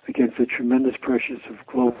against the tremendous pressures of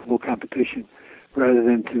global competition, rather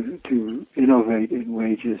than to innovate in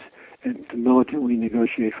wages and to militantly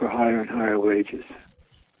negotiate for higher and higher wages.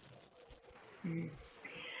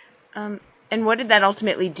 And what did that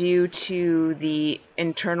ultimately do to the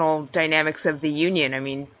internal dynamics of the union? I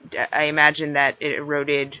mean, I imagine that it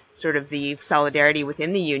eroded sort of the solidarity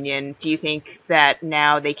within the union. Do you think that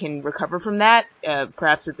now they can recover from that,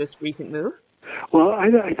 perhaps with this recent move? Well,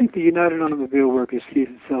 I think the United Automobile Workers sees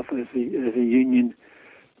itself as a union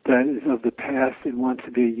that is of the past and wants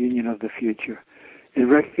to be a union of the future. It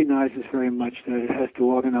recognizes very much that it has to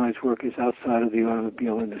organize workers outside of the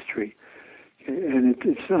automobile industry. And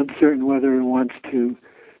it's uncertain whether it wants to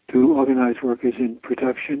organize workers in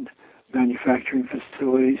production, manufacturing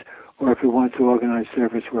facilities, or if it wants to organize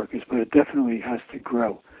service workers, but it definitely has to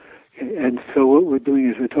grow. And so what we're doing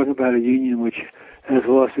is we're talking about a union which has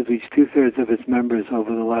lost at least two-thirds of its members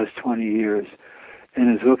over the last 20 years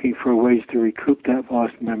and is looking for ways to recoup that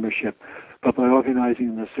lost membership, but by organizing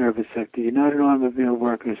in the service sector. United Automobile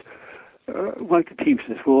Workers, like the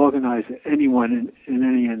Teamsters, will organize anyone in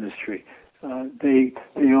any industry. They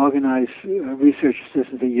organize research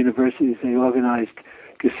assistants at universities. They organized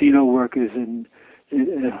casino workers in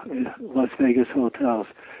Las Vegas hotels.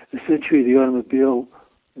 Essentially, the automobile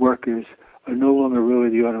workers are no longer really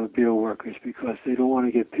the automobile workers because they don't want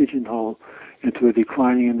to get pigeonholed into a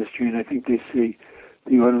declining industry, and I think they see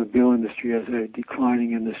the automobile industry as a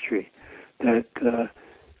declining industry. That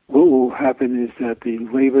what will happen is that the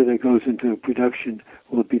labor that goes into production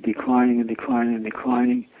will be declining and declining and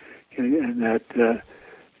declining, and that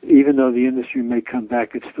even though the industry may come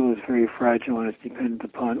back, it still is very fragile and it's dependent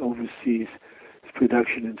upon overseas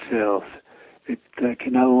production and sales. It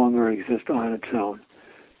can no longer exist on its own.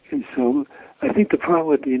 And so I think the problem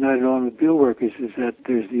with the United Automobile Workers is that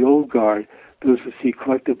there's the old guard, those who see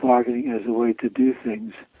collective bargaining as a way to do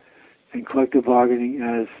things, and collective bargaining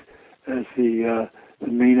as the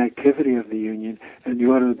main activity of the union, and the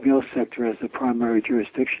automobile sector as the primary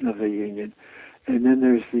jurisdiction of the union. And then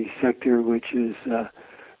there's the sector which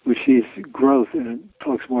sees growth and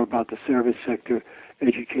talks more about the service sector,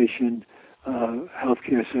 education,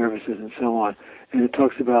 healthcare services, and so on. And it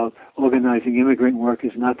talks about organizing immigrant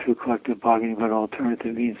workers not through collective bargaining, but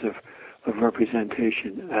alternative means of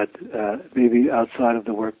representation at maybe outside of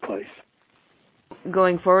the workplace.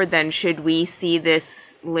 Going forward, then, should we see this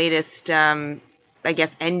latest,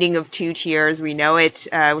 ending of two tiers? We know it.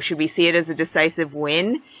 Should we see it as a decisive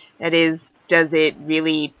win? That is, does it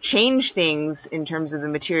really change things in terms of the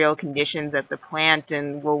material conditions at the plant,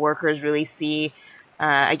 and will workers really see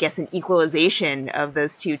I guess, an equalization of those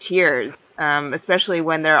two tiers, especially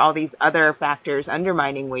when there are all these other factors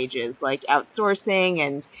undermining wages, like outsourcing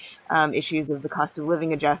and issues of the cost of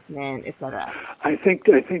living adjustment, et cetera. I think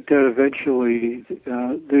that eventually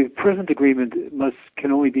the present agreement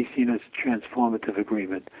can only be seen as a transformative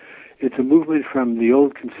agreement. It's a movement from the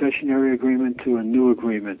old concessionary agreement to a new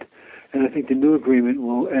agreement. And I think the new agreement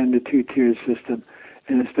will end the two-tier system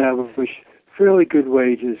and establish fairly good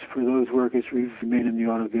wages for those workers who remain in the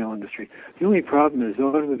automobile industry. The only problem is the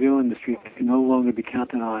automobile industry can no longer be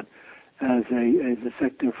counted on as a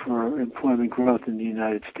sector for employment growth in the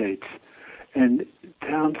United States. And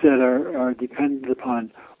towns that are dependent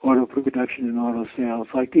upon auto production and auto sales,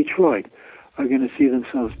 like Detroit, are going to see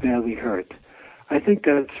themselves badly hurt. I think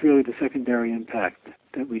that's really the secondary impact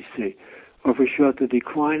that we see. Or for short, the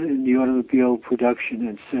decline in the automobile production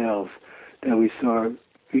and sales that we saw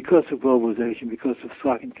because of globalization, because of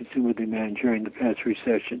slacking consumer demand during the past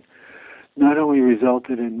recession, not only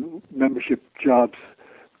resulted in membership jobs,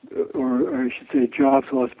 or I should say jobs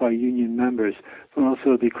lost by union members, but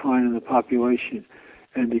also a decline in the population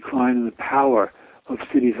and decline in the power of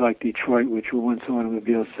cities like Detroit, which were once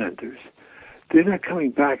automobile centers. They're not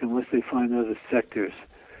coming back unless they find other sectors.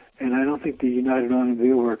 And I don't think the United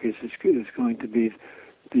Automobile Workers is going to be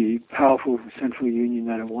the powerful central union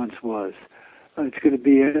that it once was. It's going to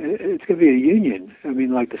be a union. I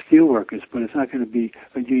mean, like the steelworkers, but it's not going to be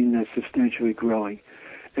a union that's substantially growing.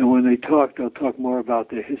 And when they talk, they'll talk more about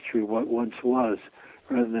their history, what once was,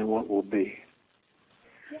 rather than what will be.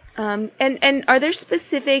 And are there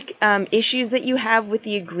specific issues that you have with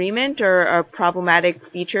the agreement or problematic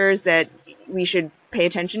features that we should pay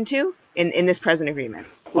attention to in this present agreement?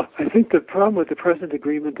 Well, I think the problem with the present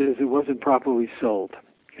agreement is it wasn't properly sold.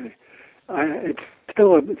 Okay? It's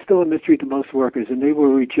still a mystery to most workers, and they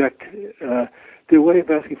will reject. Their way of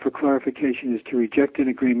asking for clarification is to reject an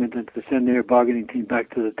agreement and to send their bargaining team back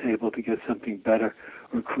to the table to get something better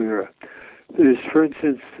or clearer. There's, for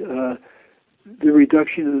instance, the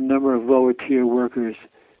reduction in the number of lower-tier workers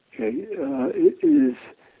is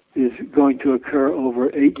going to occur over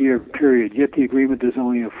an 8-year period, yet the agreement is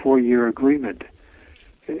only a 4-year agreement.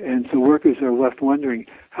 And so workers are left wondering,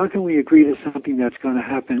 how can we agree to something that's going to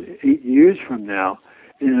happen 8 years from now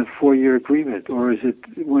in a 4-year agreement? Or is it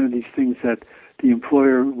one of these things that the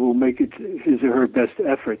employer will make it his or her best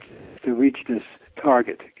effort to reach this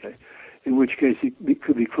target, okay? In which case it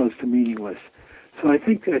could be close to meaningless. So I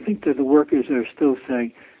think that the workers are still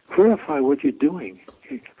saying, clarify what you're doing.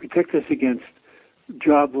 Okay? Protect us against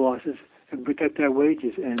job losses and protect our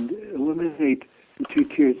wages and eliminate the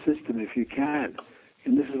two-tiered system if you can.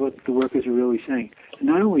 And this is what the workers are really saying. And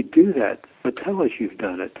not only do that, but tell us you've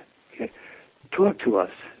done it. Okay? Talk to us.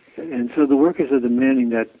 And so the workers are demanding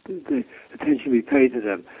that the attention be paid to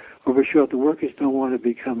them. Over short, the workers don't want to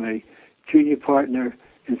become a junior partner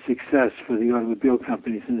in success for the automobile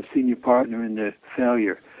companies and a senior partner in their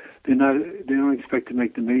failure. They don't expect to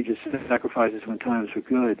make the major sacrifices when times are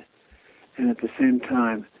good, and at the same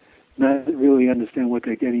time, not really understand what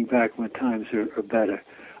they're getting back when times are better.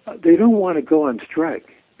 They don't want to go on strike.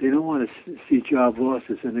 They don't want to see job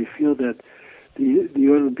losses, and they feel that the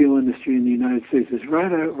automobile industry in the United States is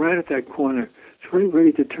right at that corner. It's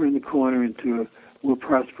ready to turn the corner into more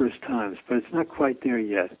prosperous times, but it's not quite there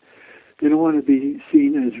yet. They don't want to be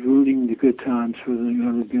seen as ruining the good times for the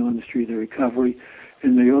automobile industry, the recovery,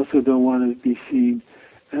 and they also don't want to be seen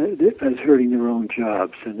as hurting their own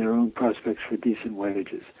jobs and their own prospects for decent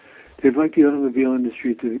wages. They'd like the automobile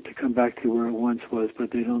industry to come back to where it once was,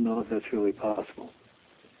 but they don't know if that's really possible.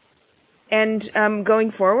 And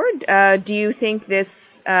going forward, do you think this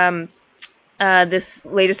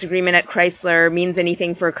latest agreement at Chrysler means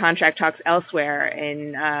anything for contract talks elsewhere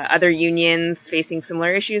in other unions facing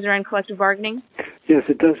similar issues around collective bargaining? Yes,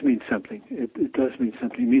 it does mean something. It does mean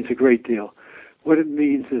something. It means a great deal. What it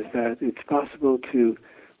means is that it's possible to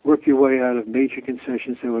work your way out of major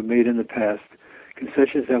concessions that were made in the past,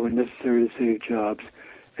 concessions that were necessary to save jobs,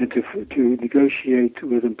 and to negotiate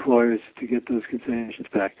with employers to get those concessions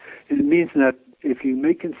back. And it means that if you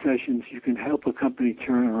make concessions, you can help a company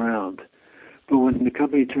turn around. But when the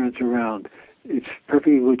company turns around, it's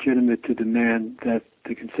perfectly legitimate to demand that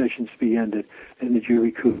the concessions be ended and that you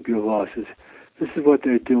recoup your losses. This is what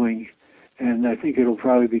they're doing, and I think it'll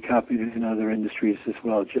probably be copied in other industries as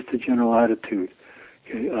well, just a general attitude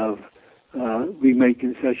of we make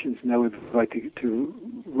concessions, now we'd like to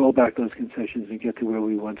roll back those concessions and get to where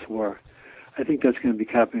we once were. I think that's going to be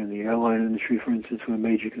copied in the airline industry, for instance, where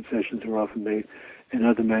major concessions are often made, and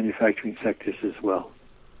other manufacturing sectors as well.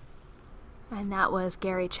 And that was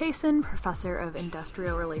Gary Chason, Professor of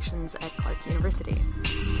Industrial Relations at Clark University.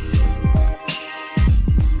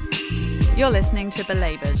 You're listening to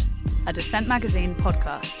Belabored, a Dissent Magazine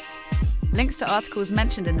podcast. Links to articles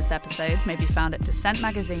mentioned in this episode may be found at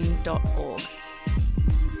dissentmagazine.org.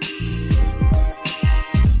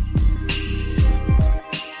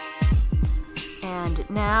 And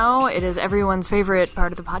now it is everyone's favorite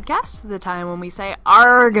part of the podcast, the time when we say,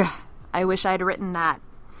 "Arg! I wish I'd written that."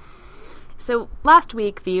 So last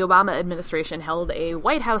week, the Obama administration held a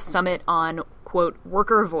White House summit on, quote,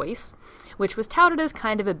 worker voice, which was touted as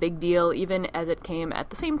kind of a big deal, even as it came at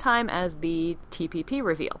the same time as the TPP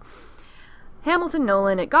reveal. Hamilton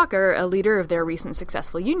Nolan at Gawker, a leader of their recent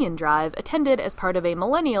successful union drive, attended as part of a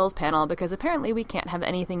millennials panel because apparently we can't have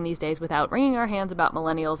anything these days without wringing our hands about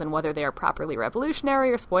millennials and whether they are properly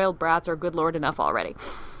revolutionary or spoiled brats or good lord enough already.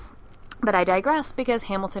 But I digress because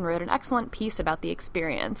Hamilton wrote an excellent piece about the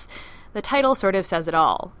experience. The title sort of says it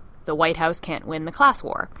all. The White House can't win the class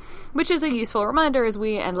war, which is a useful reminder as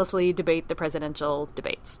we endlessly debate the presidential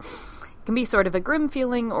debates. It can be sort of a grim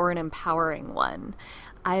feeling or an empowering one.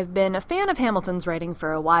 I've been a fan of Hamilton's writing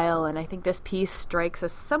for a while, and I think this piece strikes a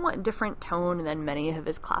somewhat different tone than many of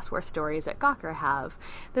his class war stories at Gawker have.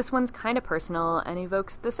 This one's kind of personal and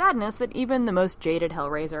evokes the sadness that even the most jaded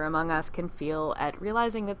Hellraiser among us can feel at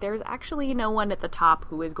realizing that there's actually no one at the top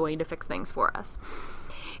who is going to fix things for us.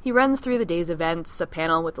 He runs through the day's events, a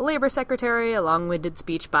panel with the Labor Secretary, a long-winded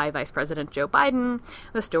speech by Vice President Joe Biden,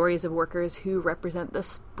 the stories of workers who represent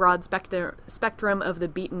this broad spectrum of the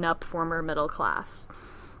beaten-up former middle class.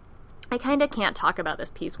 I kind of can't talk about this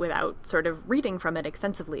piece without sort of reading from it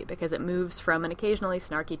extensively, because it moves from an occasionally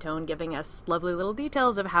snarky tone giving us lovely little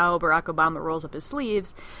details of how Barack Obama rolls up his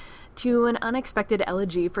sleeves, to an unexpected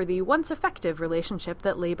elegy for the once effective relationship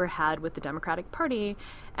that Labor had with the Democratic Party,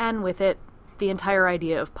 and with it, the entire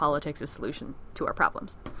idea of politics as a solution to our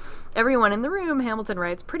problems. Everyone in the room, Hamilton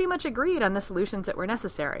writes, pretty much agreed on the solutions that were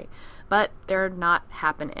necessary, but they're not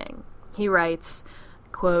happening. He writes,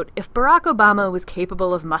 quote, "If Barack Obama was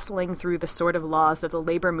capable of muscling through the sort of laws that the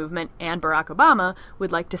labor movement and Barack Obama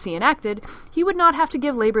would like to see enacted, he would not have to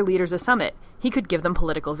give labor leaders a summit. He could give them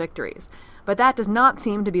political victories. But that does not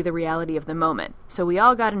seem to be the reality of the moment. So we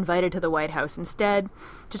all got invited to the White House instead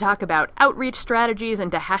to talk about outreach strategies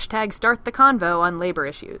and to hashtag start the convo on labor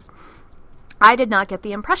issues. I did not get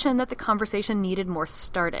the impression that the conversation needed more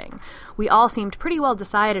starting. We all seemed pretty well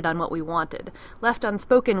decided on what we wanted. Left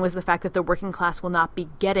unspoken was the fact that the working class will not be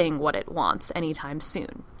getting what it wants anytime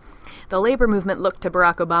soon. The labor movement looked to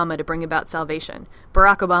Barack Obama to bring about salvation.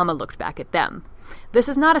 Barack Obama looked back at them. This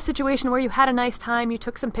is not a situation where you had a nice time, you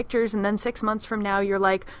took some pictures, and then 6 months from now you're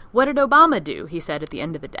like, what did Obama do? He said at the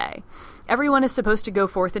end of the day. Everyone is supposed to go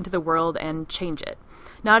forth into the world and change it.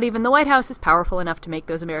 Not even the White House is powerful enough to make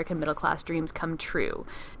those American middle-class dreams come true.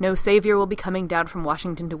 No savior will be coming down from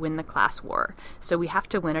Washington to win the class war, so we have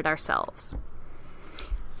to win it ourselves."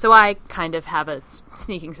 So I kind of have a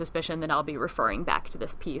sneaking suspicion that I'll be referring back to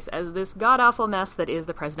this piece as this god-awful mess that is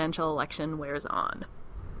the presidential election wears on.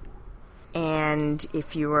 And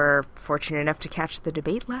if you were fortunate enough to catch the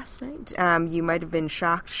debate last night, you might have been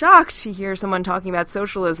shocked to hear someone talking about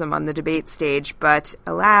socialism on the debate stage. But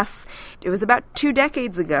alas, it was about 2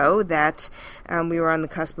 decades ago that we were on the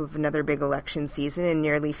cusp of another big election season, and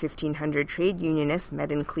nearly 1,500 trade unionists met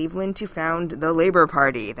in Cleveland to found the Labor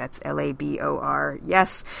Party. That's Labor.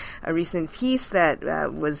 Yes, a recent piece that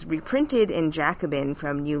was reprinted in Jacobin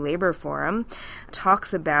from New Labor Forum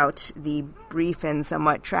talks about the brief and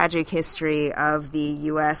somewhat tragic history of the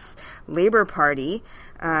U.S. Labor Party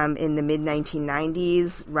in the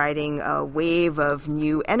mid-1990s, riding a wave of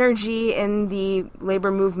new energy in the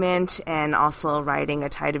labor movement and also riding a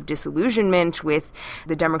tide of disillusionment with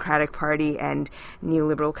the Democratic Party and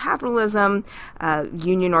neoliberal capitalism.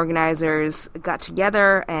 Union organizers got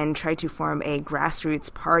together and tried to form a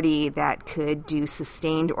grassroots party that could do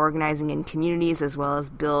sustained organizing in communities as well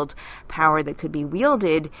as build power that could be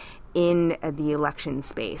wielded in the election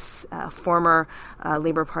space. Former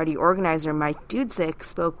Labor Party organizer Mike Dudzik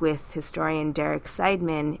spoke with historian Derek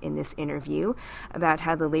Seidman in this interview about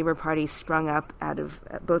how the Labor Party sprung up out of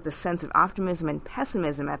both a sense of optimism and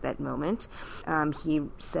pessimism at that moment. He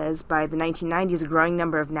says by the 1990s, a growing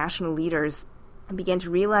number of national leaders began to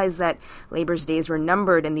realize that labor's days were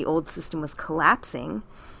numbered and the old system was collapsing.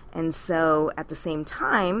 And so, at the same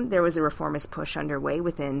time, there was a reformist push underway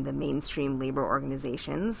within the mainstream labor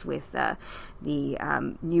organizations, with the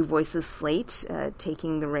New Voices slate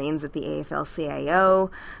taking the reins at the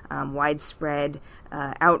AFL-CIO, widespread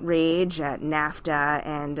outrage at NAFTA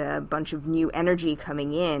and a bunch of new energy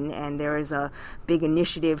coming in, and there is a big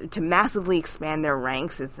initiative to massively expand their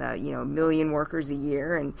ranks with, 1 million workers a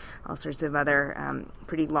year and all sorts of other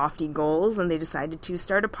pretty lofty goals, and they decided to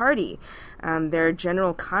start a party. Their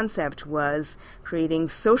general concept was creating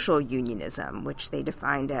social unionism, which they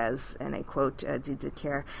defined as, and I quote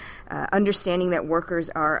Dzudzaker, understanding that workers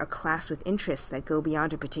are a class with interests that go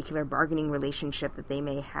beyond a particular bargaining relationship that they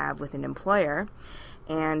may have with an employer,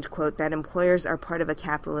 and, quote, that employers are part of a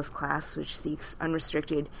capitalist class which seeks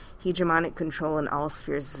unrestricted hegemonic control in all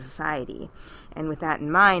spheres of society. And with that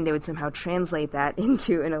in mind, they would somehow translate that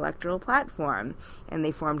into an electoral platform. And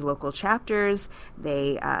they formed local chapters.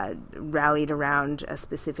 They rallied around a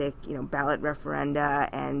specific, ballot referenda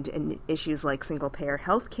and issues like single-payer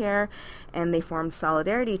health care. And they formed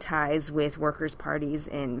solidarity ties with workers' parties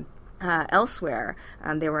in elsewhere.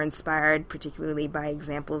 They were inspired particularly by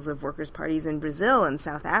examples of workers' parties in Brazil and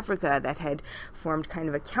South Africa that had formed kind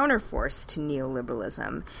of a counterforce to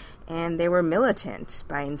neoliberalism. And they were militant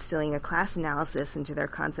by instilling a class analysis into their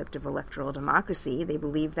concept of electoral democracy. They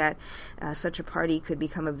believed that such a party could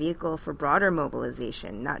become a vehicle for broader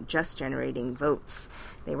mobilization, not just generating votes.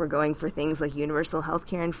 They were going for things like universal health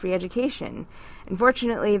care and free education.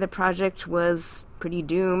 Unfortunately, the project was pretty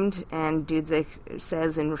doomed, and Dudzik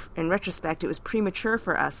says in retrospect it was premature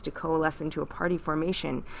for us to coalesce into a party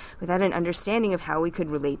formation without an understanding of how we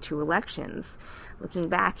could relate to elections. Looking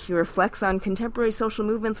back, he reflects on contemporary social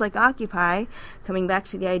movements like Occupy, coming back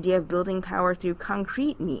to the idea of building power through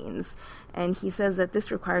concrete means. And he says that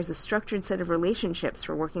this requires a structured set of relationships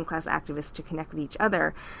for working class activists to connect with each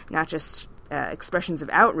other, not just expressions of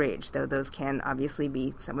outrage, though those can obviously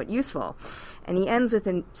be somewhat useful. And he ends with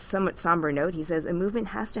a somewhat somber note. He says, a movement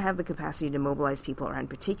has to have the capacity to mobilize people around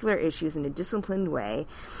particular issues in a disciplined way,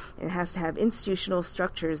 and it has to have institutional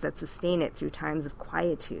structures that sustain it through times of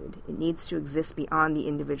quietude. It needs to exist beyond the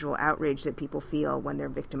individual outrage that people feel when they're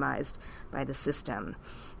victimized by the system.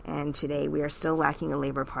 And today we are still lacking a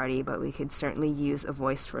Labor Party, but we could certainly use a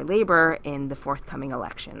voice for labor in the forthcoming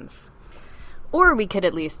elections. Or we could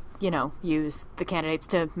at least, use the candidates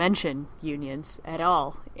to mention unions at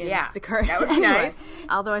all in the current. That would be nice.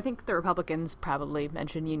 Although I think the Republicans probably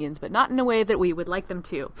mention unions, but not in a way that we would like them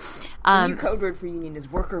to. The new code word for union is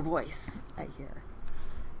worker voice, I hear.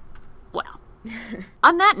 Well,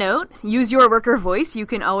 on that note, use your worker voice. You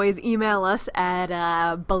can always email us at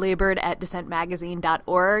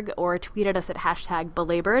belabored@dissentmagazine.org or tweet at us at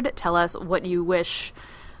 #belabored. Tell us what you wish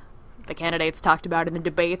the candidates talked about in the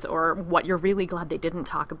debates or what you're really glad they didn't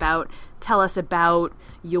talk about. Tell us about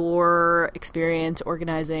your experience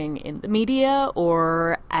organizing in the media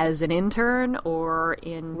or as an intern or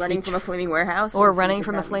in running from a flaming warehouse. Or running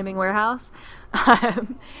from a flaming warehouse.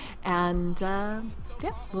 And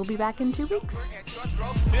we'll be back in 2 weeks.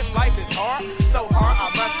 This life is hard, so hard I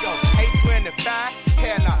must go. 825,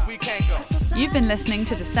 hell no, we can't go. You've been listening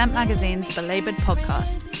to Dissent Magazine's Belabored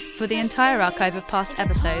podcast. For the entire archive of past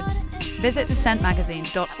episodes, visit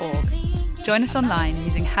dissentmagazine.org. Join us online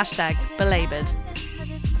using #Belabored.